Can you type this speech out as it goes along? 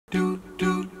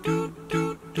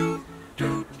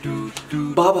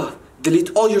Baba, delete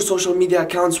all your social media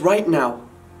accounts right now.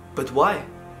 But why?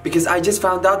 Because I just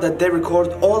found out that they record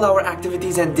all our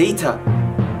activities and data.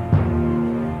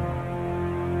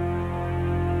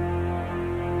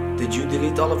 Did you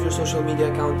delete all of your social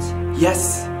media accounts?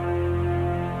 Yes.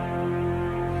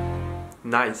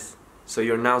 Nice. So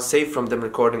you're now safe from them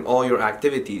recording all your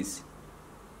activities.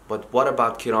 But what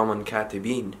about Kiraman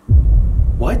Katibin?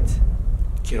 What?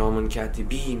 Kiraman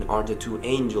Katibin are the two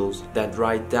angels that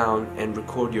write down and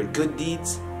record your good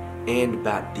deeds and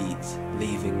bad deeds,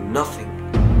 leaving nothing.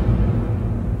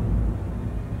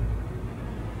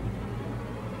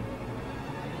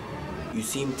 You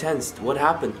seem tensed. What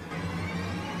happened?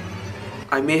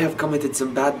 I may have committed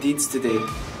some bad deeds today.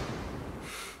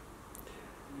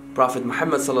 Prophet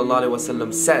Muhammad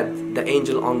ﷺ said the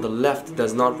angel on the left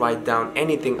does not write down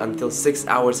anything until 6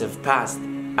 hours have passed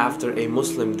after a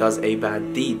Muslim does a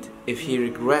bad deed. If he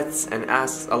regrets and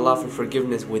asks Allah for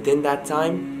forgiveness within that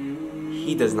time,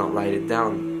 he does not write it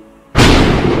down.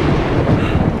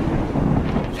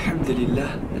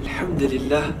 Alhamdulillah,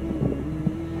 Alhamdulillah.